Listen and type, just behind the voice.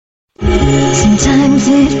Sometimes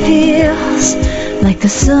it feels like the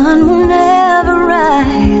sun will never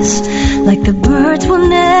rise, like the birds will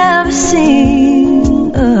never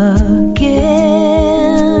sing again.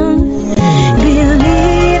 Believe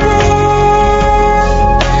in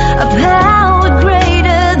a power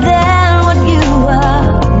greater than what you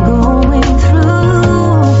are going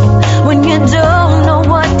through. When you don't know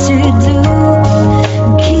what to do,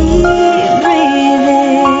 keep breathing.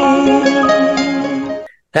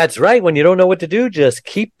 That's right. When you don't know what to do, just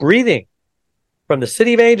keep breathing. From the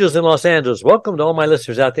City of Angels in Los Angeles, welcome to all my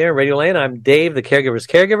listeners out there in Radio Land. I'm Dave, the Caregiver's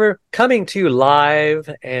Caregiver, coming to you live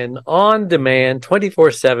and on demand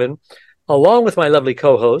 24/7, along with my lovely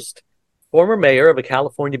co-host, former mayor of a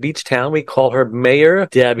California beach town. We call her Mayor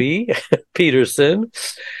Debbie Peterson.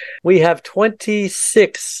 We have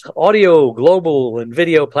 26 audio, global, and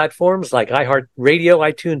video platforms like iHeartRadio,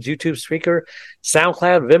 iTunes, YouTube, Spreaker,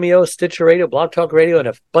 SoundCloud, Vimeo, Stitcher Radio, Blog Talk Radio, and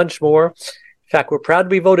a bunch more. In fact, we're proud to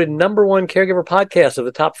be voted #1 caregiver podcast of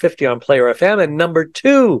the top 50 on Player FM and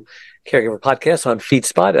 #2 caregiver podcast on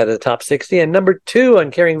FeedSpot out of the top 60 and #2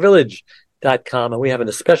 on caringvillage.com. And we have an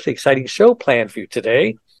especially exciting show planned for you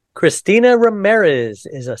today. Cristina Ramirez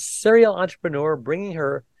is a serial entrepreneur bringing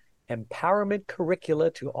her empowerment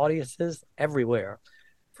curricula to audiences everywhere.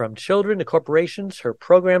 From children to corporations, her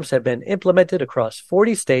programs have been implemented across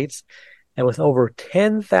 40 states and with over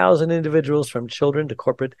 10,000 individuals from children to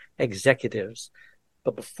corporate executives.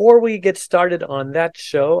 But before we get started on that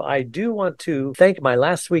show, I do want to thank my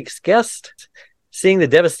last week's guest. Seeing the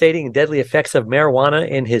devastating and deadly effects of marijuana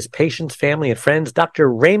in his patients, family, and friends, Dr.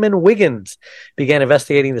 Raymond Wiggins began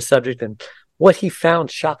investigating the subject, and what he found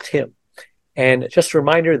shocked him. And just a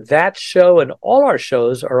reminder, that show and all our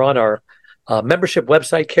shows are on our membership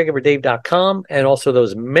website, caregiverdave.com, and also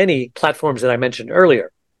those many platforms that I mentioned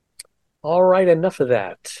earlier. All right, enough of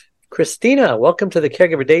that. Cristina, welcome to the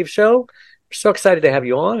Caregiver Dave Show. We're so excited to have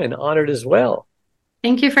you on and honored as well.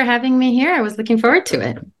 Thank you for having me here. I was looking forward to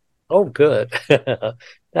it. Oh, good.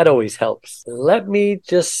 That always helps. Let me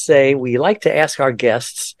just say, we like to ask our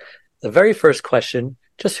guests the very first question,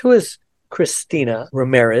 just who is Cristina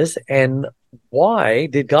Ramirez and why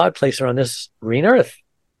did God place her on this green earth?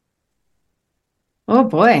 Oh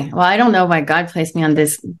boy. Well, I don't know why God placed me on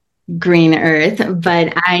this green earth,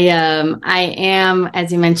 but I am,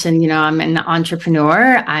 as you mentioned, I'm an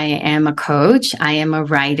entrepreneur. I am a coach. I am a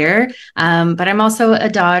writer, but I'm also a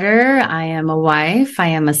daughter. I am a wife. I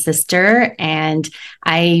am a sister, and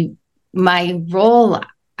my role.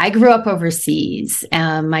 I grew up overseas.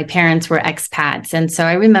 My parents were expats. And so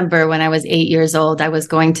I remember when I was 8 years old, I was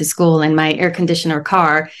going to school in my air conditioner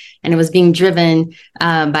car, and it was being driven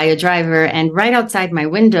by a driver. And right outside my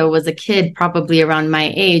window was a kid probably around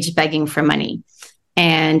my age begging for money.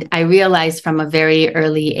 And I realized from a very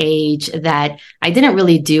early age that I didn't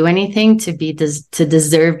really do anything to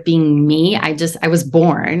deserve being me. I was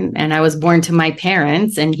born, and I was born to my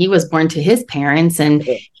parents, and he was born to his parents. And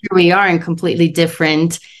here we are in completely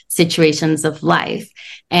different situations of life.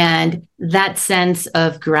 And that sense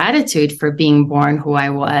of gratitude for being born who I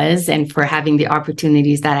was and for having the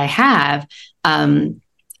opportunities that I have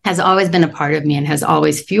has always been a part of me and has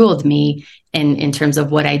always fueled me in terms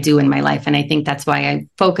of what I do in my life. And I think that's why I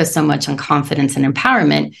focus so much on confidence and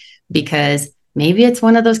empowerment, because maybe it's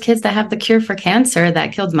one of those kids that have the cure for cancer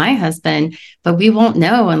that killed my husband, but we won't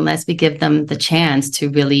know unless we give them the chance to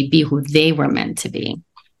really be who they were meant to be.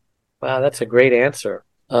 Wow, that's a great answer.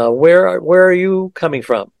 Where are you coming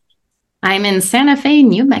from? I'm in Santa Fe,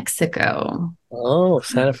 New Mexico. Oh,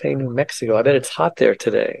 Santa Fe, New Mexico. I bet it's hot there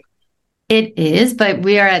today. It is, but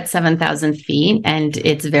we are at 7,000 feet and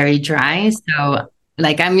it's very dry. So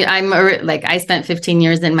I spent 15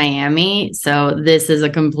 years in Miami. So this is a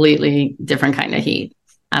completely different kind of heat.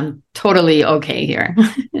 I'm totally okay here.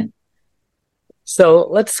 So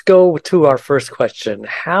let's go to our first question.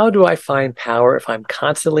 How do I find power if I'm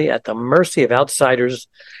constantly at the mercy of outsiders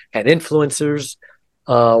and influencers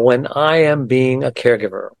when I am being a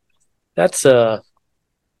caregiver? That's a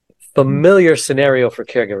familiar scenario for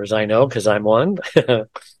caregivers, I know, because I'm one.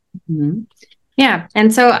 Mm-hmm. Yeah.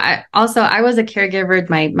 And so I was a caregiver.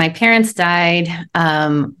 My parents died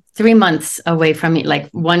 3 months away from me, like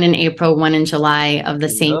one in April, one in July of the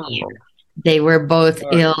same year. They were both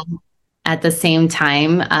ill at the same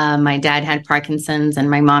time. My dad had Parkinson's and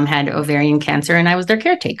my mom had ovarian cancer, and I was their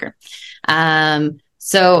caretaker. How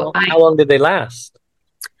long did they last?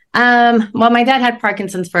 Well, my dad had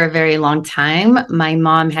Parkinson's for a very long time. My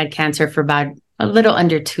mom had cancer for about a little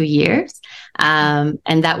under 2 years. And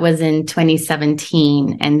that was in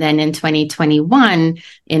 2017. And then in 2021,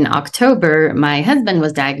 in October, my husband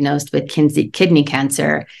was diagnosed with kidney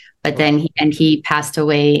cancer, But then he passed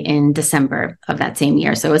away in December of that same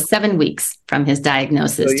year. So it was 7 weeks from his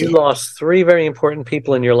diagnosis. So you lost 3 very important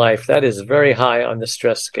people in your life. That is very high on the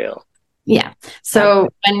stress scale. Yeah. So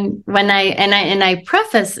when I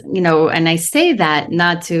preface, and I say that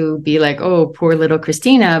not to be like, oh, poor little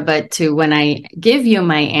Cristina, but to when I give you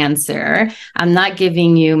my answer, I'm not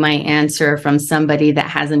giving you my answer from somebody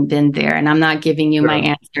that hasn't been there. And I'm not giving you my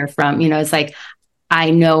answer from, it's like,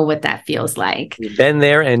 I know what that feels like. You've been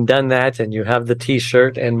there and done that, and you have the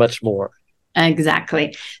t-shirt and much more.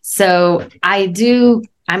 Exactly. So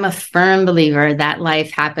I'm a firm believer that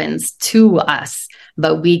life happens to us,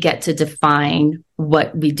 but we get to define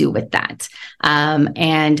what we do with that.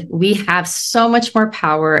 And we have so much more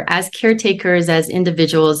power as caretakers, as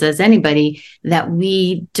individuals, as anybody that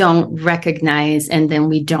we don't recognize and then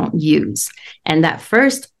we don't use. And that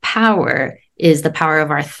first power is the power of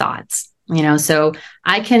our thoughts. So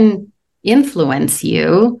I can influence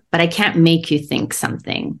you, but I can't make you think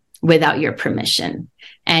something without your permission.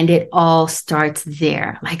 And it all starts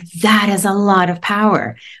there. Like, that is a lot of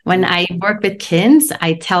power. When I work with kids,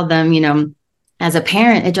 I tell them, as a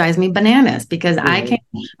parent, it drives me bananas because I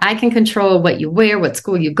can control what you wear, what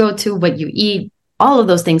school you go to, what you eat, all of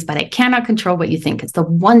those things, but I cannot control what you think. It's the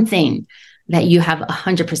one thing that you have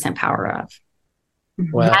 100% power of.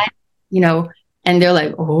 Wow. That, and they're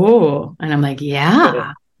like, oh, and I'm like,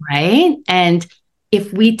 yeah, right. And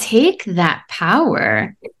if we take that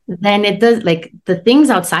power, then it does, like, the things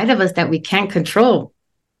outside of us that we can't control,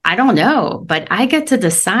 I don't know, but I get to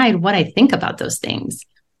decide what I think about those things.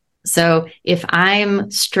 So if I'm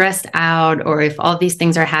stressed out or if all these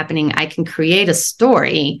things are happening, I can create a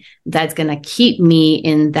story that's going to keep me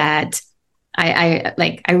in that. I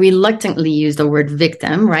reluctantly use the word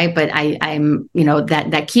victim, right? But I'm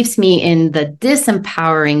that keeps me in the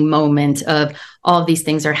disempowering moment of all these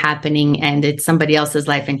things are happening and it's somebody else's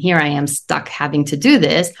life. And here I am stuck having to do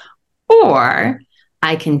this. Or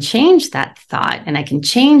I can change that thought and I can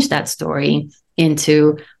change that story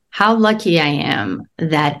into how lucky I am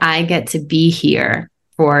that I get to be here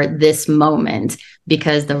for this moment,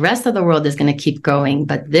 because the rest of the world is going to keep going,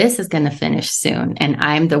 but this is going to finish soon. And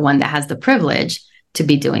I'm the one that has the privilege to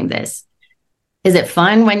be doing this. Is it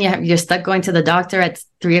fun when you're stuck going to the doctor at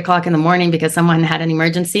 3:00 in the morning because someone had an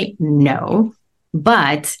emergency? No,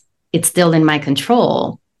 but it's still in my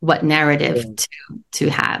control what narrative to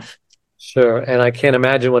have. Sure. And I can't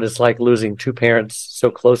imagine what it's like losing 2 parents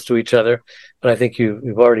so close to each other, but I think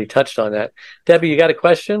you've already touched on that. Debbie, you got a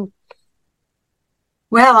question?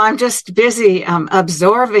 Well, I'm just busy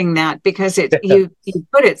absorbing that because you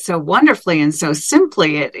put it so wonderfully and so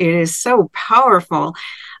simply. It is so powerful.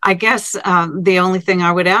 I guess the only thing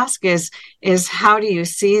I would ask is how do you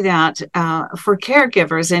see that for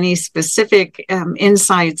caregivers? Any specific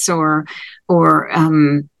insights or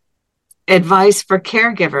advice for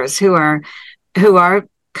caregivers who are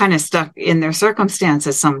kind of stuck in their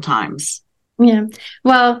circumstances sometimes? Yeah.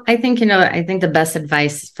 Well, I think the best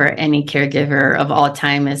advice for any caregiver of all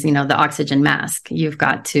time is, the oxygen mask. You've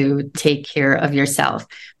got to take care of yourself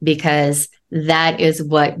because that is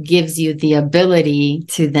what gives you the ability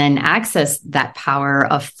to then access that power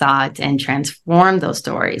of thought and transform those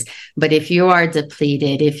stories. But if you are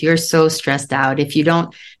depleted, if you're so stressed out, if you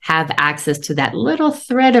don't have access to that little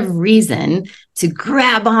thread of reason to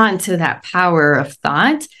grab on to that power of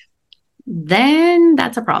thought, then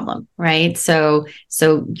that's a problem, right? So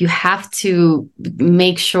you have to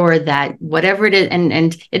make sure that whatever it is,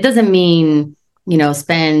 and it doesn't mean,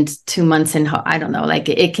 spend 2 months in, I don't know, like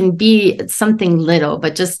it can be something little,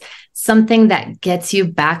 but just something that gets you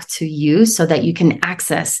back to you so that you can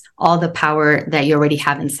access all the power that you already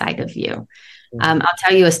have inside of you. I'll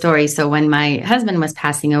tell you a story. So when my husband was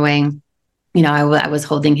passing away, I was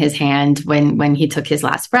holding his hand when he took his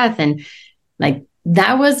last breath, and like,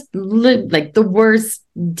 that was like the worst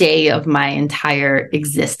day of my entire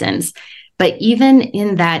existence. But even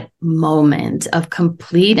in that moment of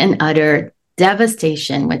complete and utter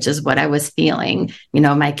devastation, which is what I was feeling,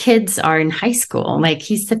 my kids are in high school, like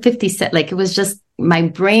he's 57, like it was just, my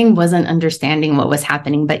brain wasn't understanding what was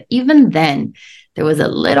happening. But even then, there was a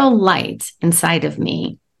little light inside of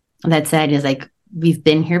me that said, is like, we've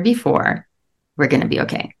been here before, we're going to be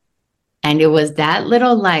okay. And it was that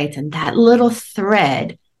little light and that little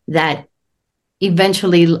thread that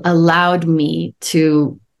eventually allowed me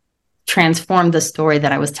to transform the story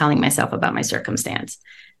that I was telling myself about my circumstance.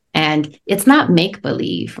 And it's not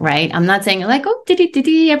make-believe, right? I'm not saying like, oh,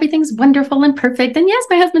 everything's wonderful and perfect. And yes,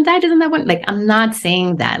 my husband died, isn't that one? Like, I'm not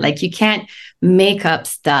saying that. Like, you can't make up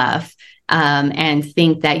stuff and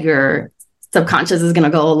think that your subconscious is going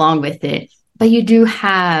to go along with it. But you do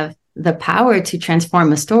have the power to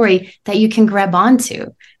transform a story that you can grab onto.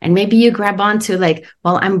 And maybe you grab onto like,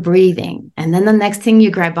 well, I'm breathing. And then the next thing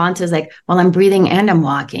you grab onto is like, well, I'm breathing and I'm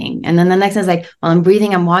walking. And then the next is like, well, I'm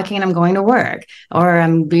breathing, I'm walking, and I'm going to work, or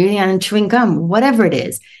I'm breathing and I'm chewing gum, whatever it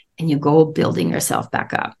is. And you go building yourself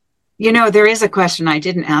back up. You know, there is a question I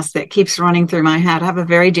didn't ask that keeps running through my head. I have a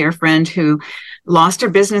very dear friend who lost her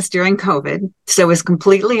business during COVID, so was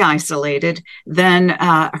completely isolated. Then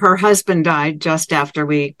her husband died just after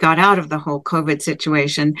we got out of the whole COVID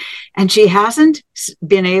situation, and she hasn't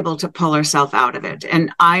been able to pull herself out of it.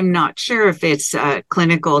 And I'm not sure if it's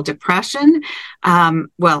clinical depression.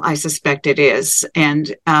 Well, I suspect it is.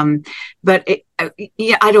 And but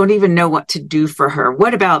I don't even know what to do for her.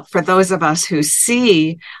 What about for those of us who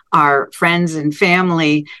see our friends and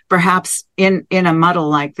family perhaps in a muddle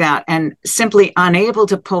like that and simply unable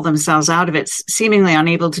to pull themselves out of it, seemingly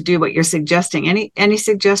unable to do what you're suggesting? Any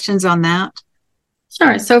suggestions on that?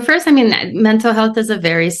 Sure. So first, I mean, mental health is a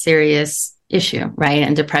very serious issue, right?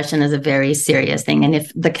 And depression is a very serious thing. And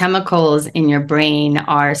if the chemicals in your brain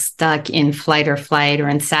are stuck in flight or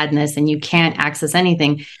in sadness and you can't access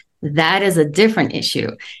anything, that is a different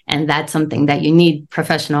issue. And that's something that you need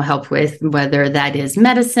professional help with, whether that is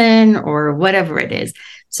medicine or whatever it is.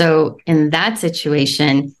 So in that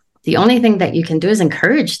situation, the only thing that you can do is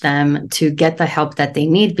encourage them to get the help that they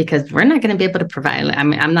need, because we're not going to be able to provide. I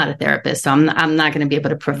mean, I'm not a therapist, so I'm not going to be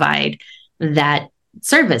able to provide that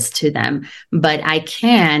service to them, but I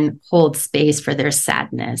can hold space for their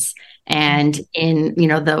sadness. And in, you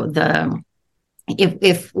know,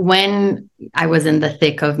 if when I was in the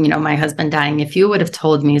thick of, you know, my husband dying, if you would have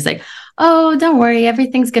told me, he's like, oh, don't worry,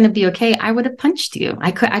 everything's going to be okay, I would have punched you.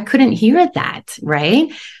 I couldn't hear that.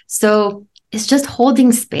 Right. So it's just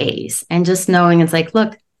holding space and just knowing it's like,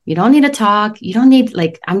 look, you don't need to talk. You don't need,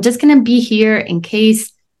 like, I'm just going to be here in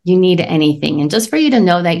case you need anything. And just for you to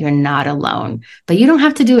know that you're not alone, but you don't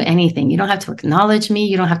have to do anything. You don't have to acknowledge me.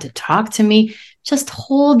 You don't have to talk to me. Just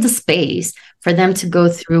hold the space for them to go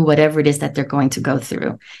through whatever it is that they're going to go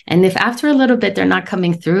through. And if after a little bit they're not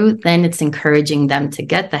coming through, then it's encouraging them to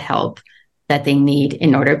get the help that they need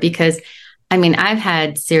in order. Because I mean, I've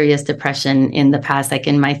had serious depression in the past, like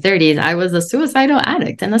in my 30s, I was a suicidal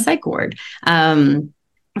addict in a psych ward.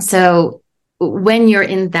 So when you're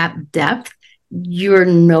in that depth, you're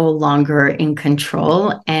no longer in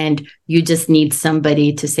control, and you just need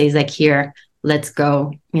somebody to say, like, here, let's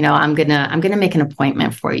go. You know, I'm gonna make an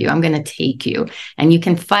appointment for you. I'm gonna take you, and you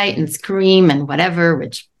can fight and scream and whatever,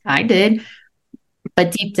 which I did.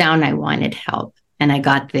 But deep down, I wanted help, and I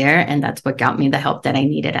got there, and that's what got me the help that I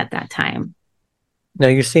needed at that time. Now,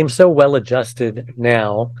 you seem so well adjusted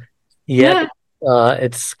now, yet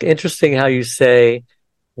it's interesting how you say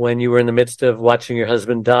when you were in the midst of watching your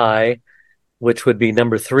husband die, which would be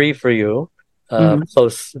number 3 for you,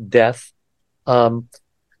 close death,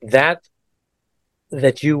 that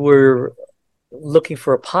you were looking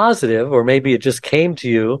for a positive, or maybe it just came to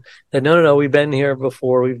you that, no, we've been here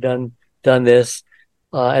before, we've done this,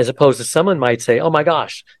 as opposed to someone might say, oh my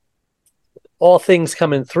gosh, all things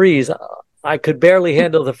come in threes. I could barely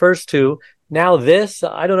handle the first 2. Now this,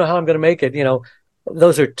 I don't know how I'm going to make it. You know,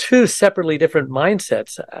 those are 2 separately different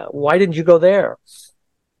mindsets. Why didn't you go there?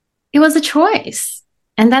 It was a choice.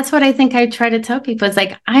 And that's what I think I try to tell people. It's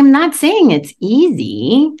like, I'm not saying it's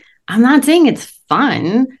easy. I'm not saying it's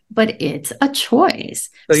fun, but it's a choice.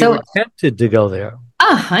 So you were tempted to go there.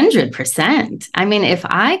 100%. I mean, if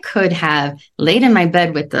I could have laid in my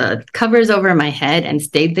bed with the covers over my head and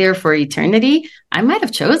stayed there for eternity, I might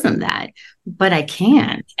have chosen that, but I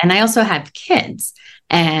can't. And I also have kids,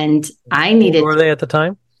 and I needed. Who were they at the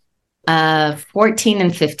time? 14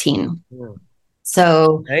 and 15.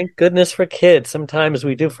 So thank goodness for kids. Sometimes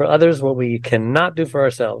we do for others what we cannot do for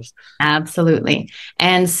ourselves. Absolutely.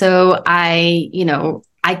 And so I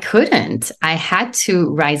couldn't. I had to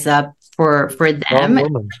rise up for them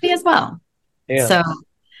as well. Yeah. So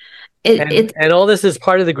and all this is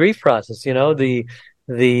part of the grief process, you know, the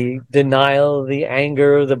denial, the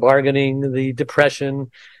anger, the bargaining, the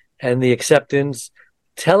depression, and the acceptance.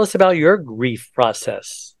 Tell us about your grief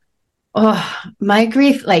process. Oh, my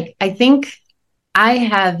grief, like, I think I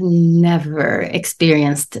have never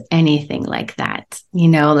experienced anything like that, you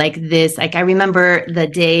know, like this. Like, I remember the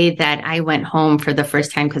day that I went home for the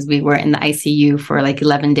first time, because we were in the ICU for like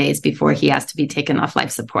 11 days before he has to be taken off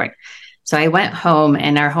life support. So I went home,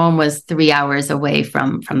 and our home was 3 hours away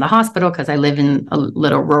from the hospital, because I live in a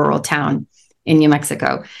little rural town in New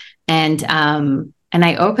Mexico. And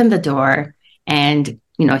I opened the door, and,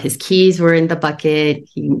 you know, his keys were in the bucket.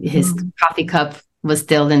 His coffee cup was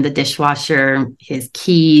still in the dishwasher. His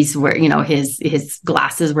keys were, you know, his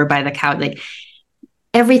glasses were by the couch. Like,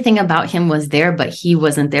 everything about him was there, but he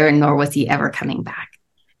wasn't there, nor was he ever coming back.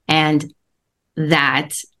 And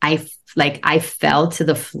that I fell to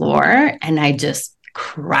the floor and I just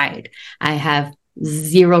cried. I have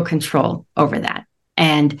zero control over that.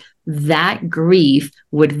 And that grief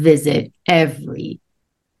would visit every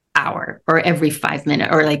hour or every 5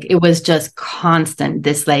 minutes, or like, it was just constant.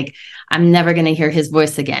 This, like, I'm never going to hear his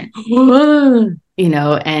voice again, and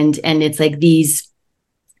it's like these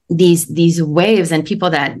waves, and people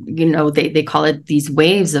that, they call it these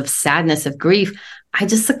waves of sadness, of grief. I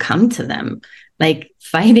just succumbed to them. Like,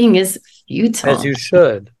 fighting is futile. As you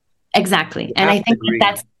should. Exactly. And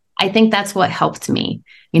I think that's what helped me.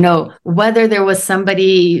 Whether there was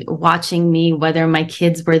somebody watching me, whether my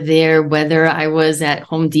kids were there, whether I was at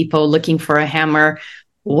Home Depot looking for a hammer,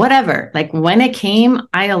 whatever, like, when it came,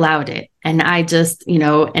 I allowed it. And I just,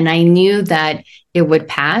 and I knew that it would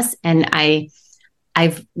pass. And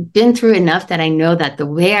I've been through enough that I know that the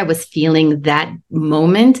way I was feeling that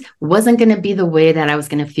moment wasn't going to be the way that I was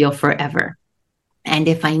going to feel forever. And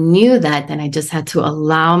if I knew that, then I just had to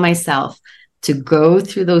allow myself to go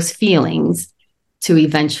through those feelings to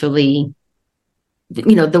eventually,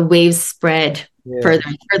 the waves spread further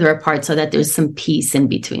and further apart, so that there's some peace in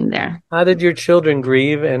between there. How did your children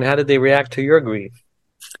grieve, and how did they react to your grief?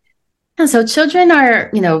 And so children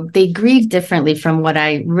are, they grieve differently from what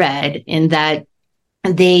I read, in that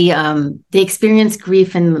they experience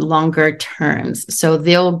grief in longer terms. So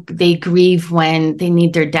they grieve when they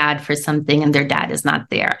need their dad for something and their dad is not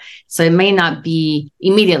there. So it may not be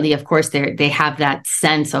immediately, of course, they have that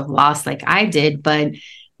sense of loss like I did, but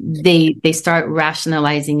they start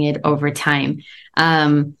rationalizing it over time.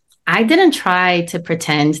 I didn't try to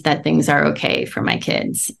pretend that things are okay for my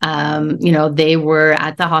kids. They were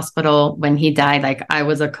at the hospital when he died. Like, I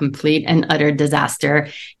was a complete and utter disaster,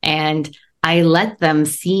 and I let them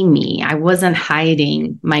see me. I wasn't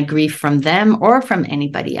hiding my grief from them or from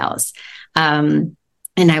anybody else. And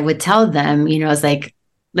I would tell them, I was like,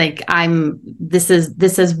 this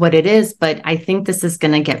is what it is, but I think this is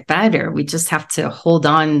going to get better. We just have to hold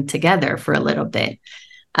on together for a little bit.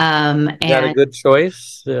 And that a good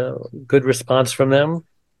choice? Good response from them?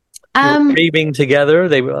 Grieving together.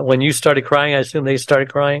 When you started crying, I assume they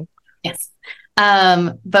started crying? Yes.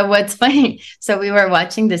 But what's funny, so we were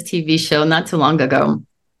watching this TV show not too long ago,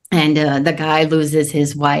 and the guy loses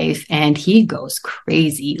his wife and he goes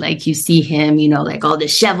crazy. Like, you see him, like all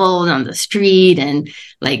disheveled on the street, and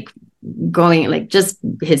like going, like, just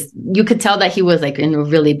you could tell that he was like in a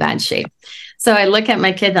really bad shape. So I look at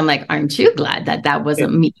my kids, I'm like, aren't you glad that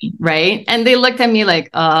wasn't me? Right. And they looked at me like,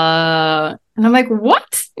 and I'm like,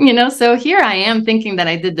 what? So here I am thinking that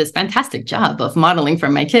I did this fantastic job of modeling for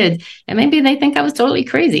my kids. And maybe they think I was totally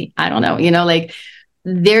crazy. I don't know. Like,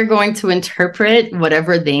 they're going to interpret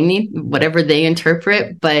whatever they need, whatever they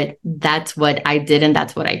interpret. But that's what I did. And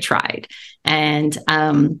that's what I tried. And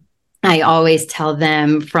I always tell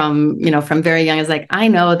them from very young, I was like, I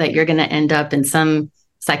know that you're going to end up in some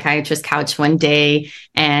psychiatrist's couch one day.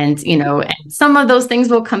 And, and some of those things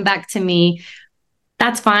will come back to me.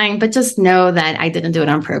 That's fine. But just know that I didn't do it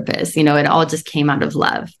on purpose. It all just came out of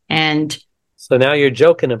love. And so now you're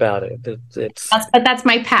joking about it. But that's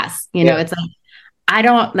my past. It's like, I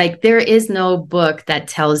don't there is no book that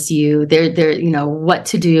tells you what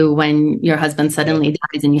to do when your husband suddenly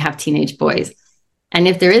dies and you have teenage boys. And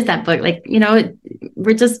if there is that book,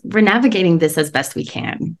 we're navigating this as best we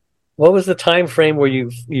can. What was the time frame where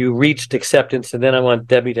you reached acceptance? And then I want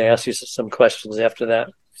Debbie to ask you some questions after that.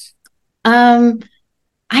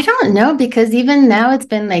 I don't know, because even now it's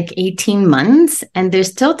been like 18 months and there's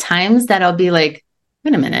still times that I'll be like,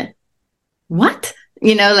 wait a minute, what?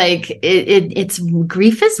 It's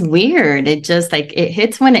grief is weird. It just it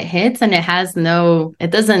hits when it hits, and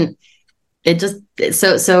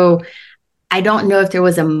so I don't know if there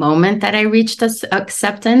was a moment that I reached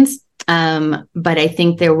acceptance. But I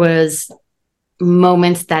think there was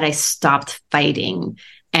moments that I stopped fighting.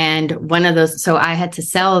 And one of those, so I had to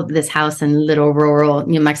sell this house in little rural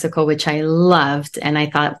New Mexico, which I loved. And I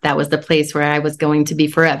thought that was the place where I was going to be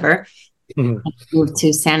forever. Mm-hmm. I moved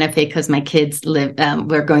to Santa Fe because my kids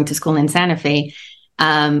were going to school in Santa Fe.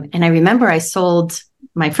 And I remember I sold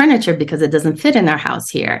my furniture because it doesn't fit in our house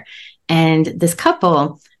here. And this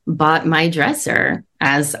couple bought my dresser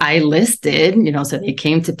as I listed, so they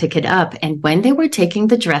came to pick it up. And when they were taking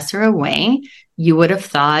the dresser away, you would have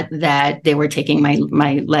thought that they were taking my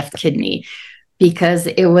left kidney, because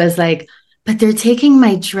it was like, but they're taking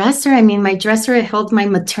my dresser. I mean, my dresser, it held my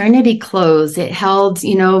maternity clothes. It held,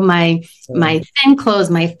 my thin clothes,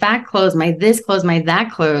 my fat clothes, my this clothes, my that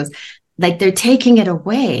clothes. Like, they're taking it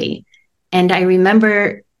away. And I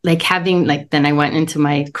remember like having, like, then I went into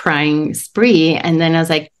my crying spree. And then I was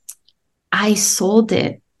like, I sold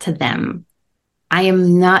it to them.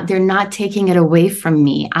 They're not taking it away from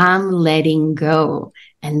me. I'm letting go.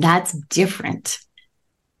 And that's different.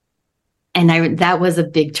 And that was a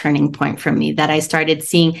big turning point for me, that I started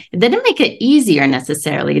seeing. It didn't make it easier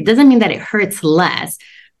necessarily. It doesn't mean that it hurts less,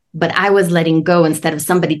 but I was letting go instead of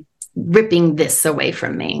somebody ripping this away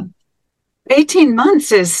from me. 18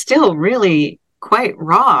 months is still really quite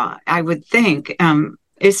raw, I would think,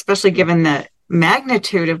 especially given the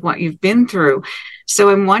magnitude of what you've been through. So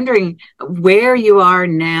I'm wondering where you are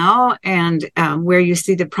now and where you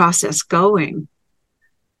see the process going.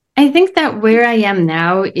 I think that where I am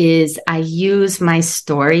now is I use my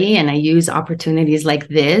story and I use opportunities like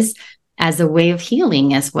this as a way of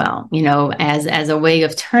healing as well, as a way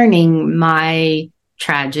of turning my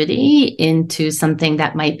tragedy into something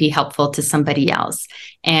that might be helpful to somebody else.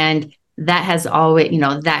 And that has always,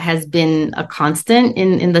 that has been a constant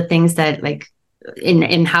in the things that, like,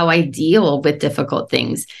 in how I deal with difficult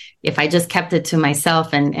things. If I just kept it to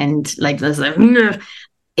myself and like this,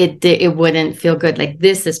 it wouldn't feel good. Like,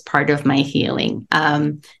 this is part of my healing.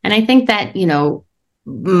 And I think that,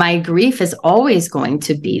 my grief is always going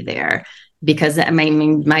to be there, because I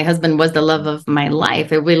mean, my husband was the love of my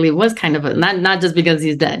life. It really was kind of not just because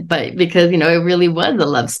he's dead, but because, it really was a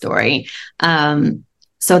love story.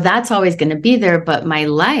 So that's always going to be there, but my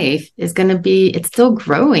life is going to it's still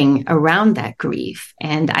growing around that grief.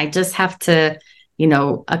 And I just have to,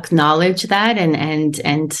 acknowledge that.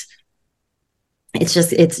 And it's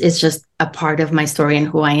just a part of my story and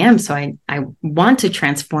who I am. So I want to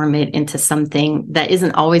transform it into something that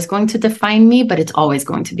isn't always going to define me, but it's always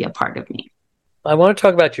going to be a part of me. I want to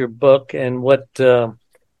talk about your book and what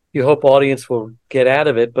you hope audience will get out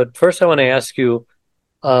of it. But first I want to ask you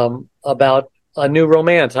about a new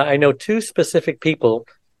romance. I know two specific people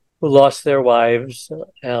who lost their wives.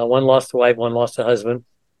 One lost a wife, one lost a husband.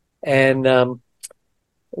 And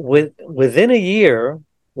within a year,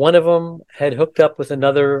 one of them had hooked up with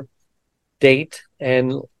another date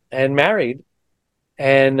and married.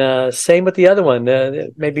 And same with the other one,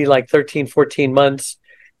 maybe like 13, 14 months,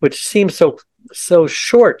 which seems so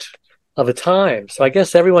short of a time. So I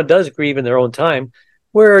guess everyone does grieve in their own time.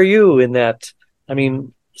 Where are you in that? I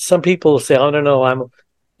mean, some people say, "Oh no, I'm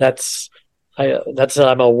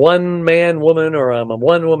a one man woman, or I'm a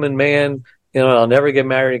one woman man. I'll never get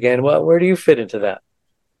married again." Well, where do you fit into that?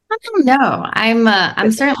 I don't know.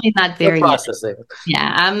 I'm certainly not there yet.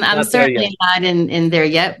 Yeah, I'm certainly not in there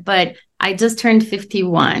yet. But I just turned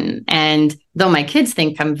 51, and though my kids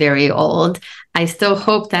think I'm very old, I still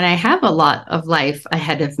hope that I have a lot of life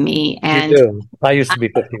ahead of me. And you do. I used to be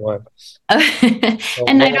 51,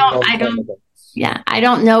 and I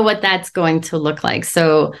don't know what that's going to look like.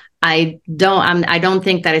 So I don't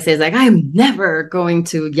think that I say, like, I'm never going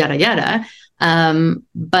to yada yada.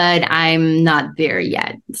 But I'm not there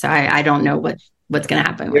yet. So I don't know what's going to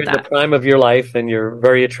happen with that. You're in the prime of your life and you're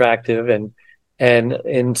very attractive. And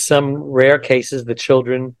in some rare cases, the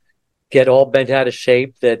children get all bent out of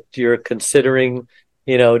shape that you're considering,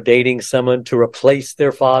 dating someone to replace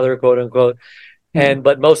their father, quote unquote.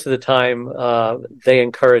 But most of the time, they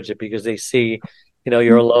encourage it because they see,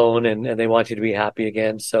 you're alone and they want you to be happy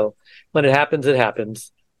again. So when it happens, it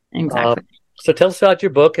happens. Exactly. So tell us about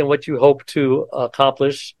your book and what you hope to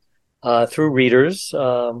accomplish through readers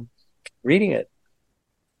reading it.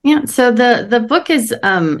 Yeah. So the book is,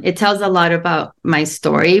 it tells a lot about my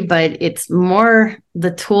story, but it's more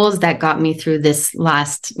the tools that got me through this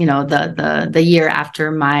last, the year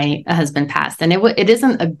after my husband passed. And it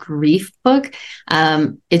isn't a grief book.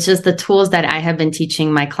 It's just the tools that I have been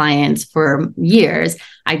teaching my clients for years.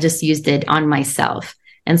 I just used it on myself.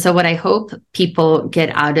 And so what I hope people get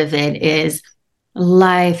out of it is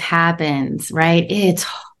life happens, right? It's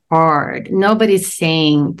hard. Nobody's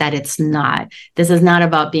saying that it's not. This is not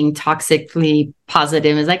about being toxically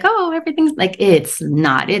positive. It's like, oh, everything's like, it's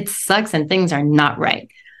not. It sucks and things are not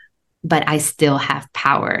right. But I still have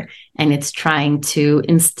power. And it's trying to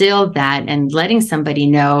instill that and letting somebody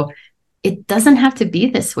know it doesn't have to be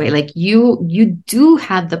this way. Like you do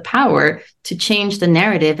have the power to change the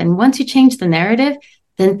narrative. And once you change the narrative,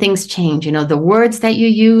 then things change. The words that you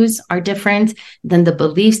use are different. Then the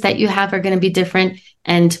beliefs that you have are going to be different.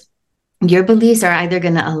 And your beliefs are either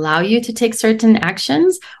going to allow you to take certain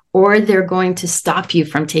actions, or they're going to stop you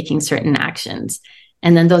from taking certain actions.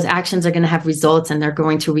 And then those actions are going to have results and they're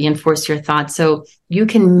going to reinforce your thoughts. So you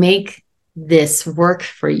can make this work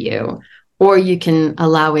for you, or you can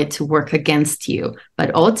allow it to work against you.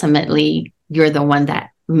 But ultimately, you're the one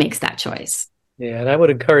that makes that choice. Yeah, and I would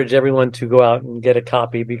encourage everyone to go out and get a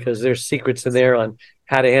copy because there's secrets in there on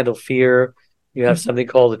how to handle fear. You have something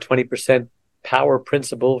called the 20% power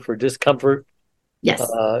principle for discomfort. Yes.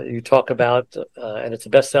 You talk about, and it's a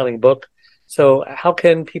best-selling book. So how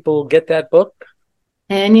can people get that book?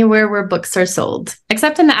 Anywhere where books are sold,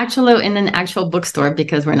 except in an actual bookstore,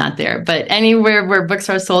 because we're not there, but anywhere where books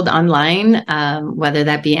are sold online, whether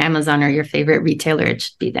that be Amazon or your favorite retailer, it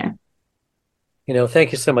should be there.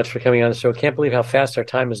 Thank you so much for coming on the show. Can't believe how fast our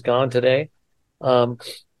time has gone today.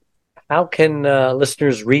 How can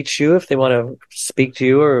listeners reach you if they want to speak to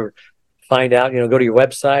you or find out, go to your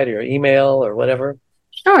website or your email or whatever?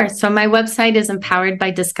 Sure. So my website is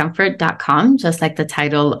empoweredbydiscomfort.com, just like the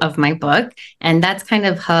title of my book. And that's kind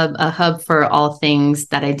of a hub for all things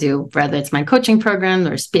that I do, whether it's my coaching program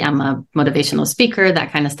or I'm a motivational speaker,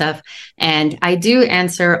 that kind of stuff. And I do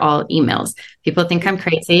answer all emails. People think I'm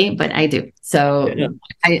crazy, but I do. So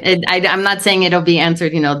I'm not saying it'll be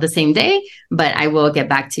answered, the same day, but I will get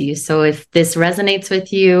back to you. So if this resonates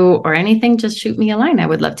with you or anything, just shoot me a line. I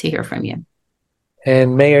would love to hear from you.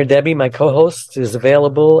 And Mayor Debbie, my co-host, is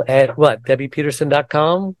available at what?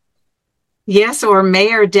 DebbiePeterson.com? Yes, or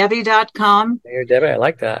MayorDebbie.com. Mayor Debbie, I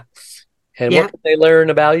like that. And what can they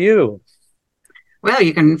learn about you? Well,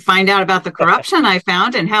 you can find out about the corruption I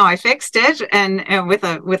found and how I fixed it, and with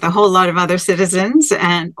a whole lot of other citizens,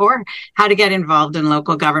 or how to get involved in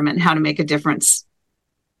local government, how to make a difference.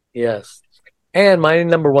 Yes. And my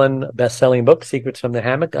number one best-selling book, Secrets from the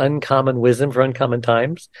Hammock, Uncommon Wisdom for Uncommon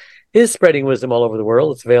Times, is spreading wisdom all over the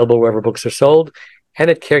world. It's available wherever books are sold and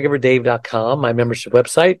at caregiverdave.com, my membership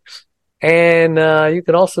website. And you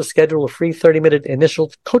can also schedule a free 30-minute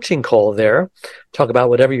initial coaching call there. Talk about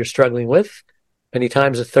whatever you're struggling with. Many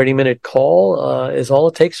times a 30-minute call is all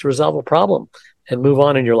it takes to resolve a problem and move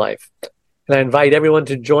on in your life. And I invite everyone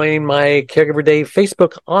to join my Caregiver Dave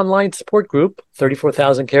Facebook online support group,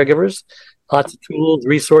 34,000 caregivers. Lots of tools,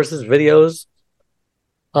 resources, videos.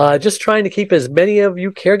 Just trying to keep as many of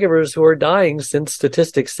you caregivers who are dying, since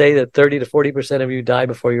statistics say that 30 to 40% of you die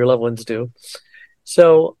before your loved ones do.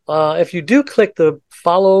 So if you do click the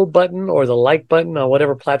follow button or the like button on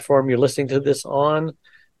whatever platform you're listening to this on,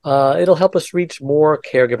 it'll help us reach more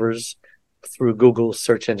caregivers through Google's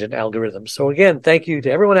search engine algorithm. So again, thank you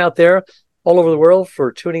to everyone out there all over the world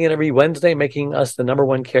for tuning in every Wednesday, making us the number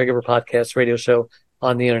one caregiver podcast radio show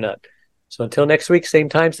on the internet. So until next week, same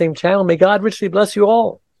time, same channel, may God richly bless you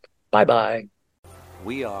all. Bye-bye.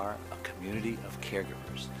 We are a community of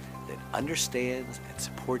caregivers that understands and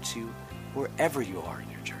supports you wherever you are in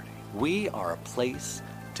your journey. We are a place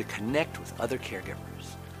to connect with other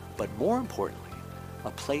caregivers, but more importantly,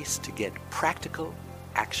 a place to get practical,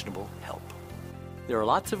 actionable help. There are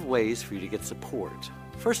lots of ways for you to get support.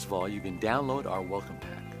 First of all, you can download our welcome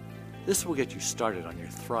pack. This will get you started on your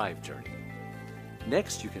Thrive journey.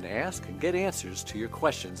 Next, you can ask and get answers to your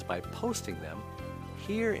questions by posting them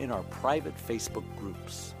here in our private Facebook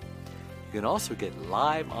groups. You can also get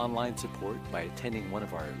live online support by attending one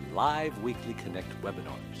of our live weekly Connect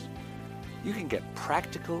webinars. You can get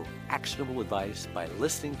practical, actionable advice by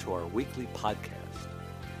listening to our weekly podcast.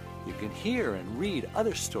 You can hear and read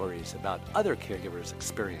other stories about other caregivers'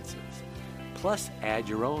 experiences. Plus, add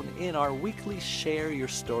your own in our weekly Share Your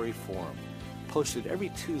Story forum, posted every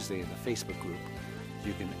Tuesday in the Facebook group.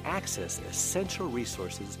 You can access essential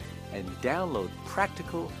resources and download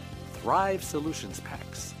practical Thrive Solutions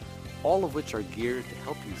packs, all of which are geared to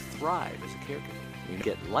help you thrive as a caregiver. You can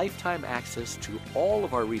get lifetime access to all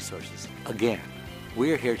of our resources. Again,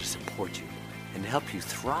 we're here to support you and help you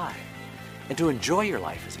thrive and to enjoy your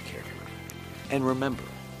life as a caregiver. And remember,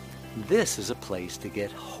 this is a place to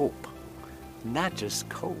get hope, not just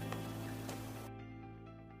cope.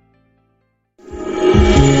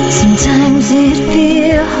 Sometimes it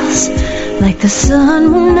feels like the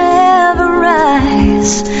sun will never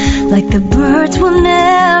rise, like the birds will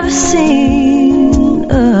never sing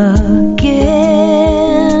again.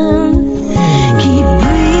 Keep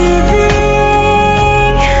breathing,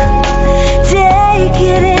 take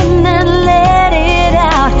it in and let it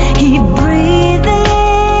out. Keep breathing,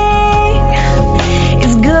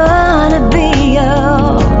 it's gonna be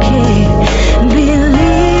okay.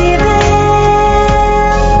 Believe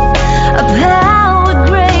a power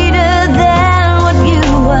greater than what you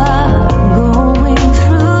are going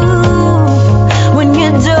through. When you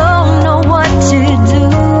don't know what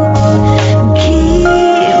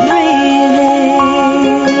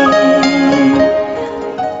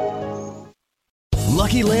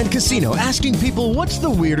asking people what's the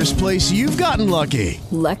weirdest place you've gotten lucky.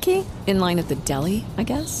 Lucky? In line at the deli, I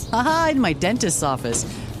guess? Aha, in my dentist's office.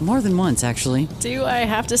 More than once, actually. Do I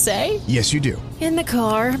have to say? Yes, you do. In the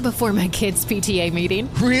car before my kids' PTA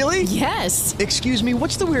meeting. Really? Yes. Excuse me,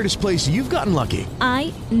 what's the weirdest place you've gotten lucky?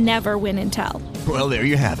 I never win and tell. Well, there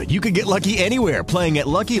you have it. You can get lucky anywhere, playing at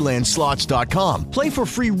LuckyLandSlots.com. Play for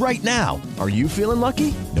free right now. Are you feeling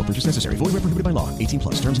lucky? No purchase necessary. Void where prohibited by law. 18+.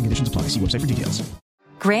 Terms and conditions apply. See website for details.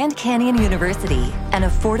 Grand Canyon University, an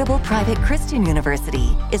affordable private Christian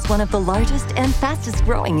university, is one of the largest and fastest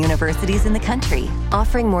growing universities in the country,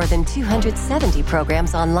 offering more than 270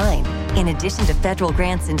 programs online. In addition to federal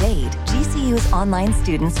grants and aid, GCU's online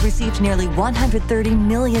students received nearly $130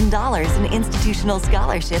 million in institutional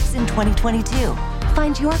scholarships in 2022.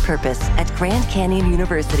 Find your purpose at Grand Canyon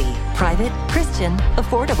University. Private, Christian,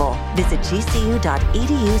 affordable. Visit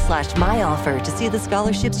gcu.edu/myoffer to see the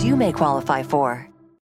scholarships you may qualify for.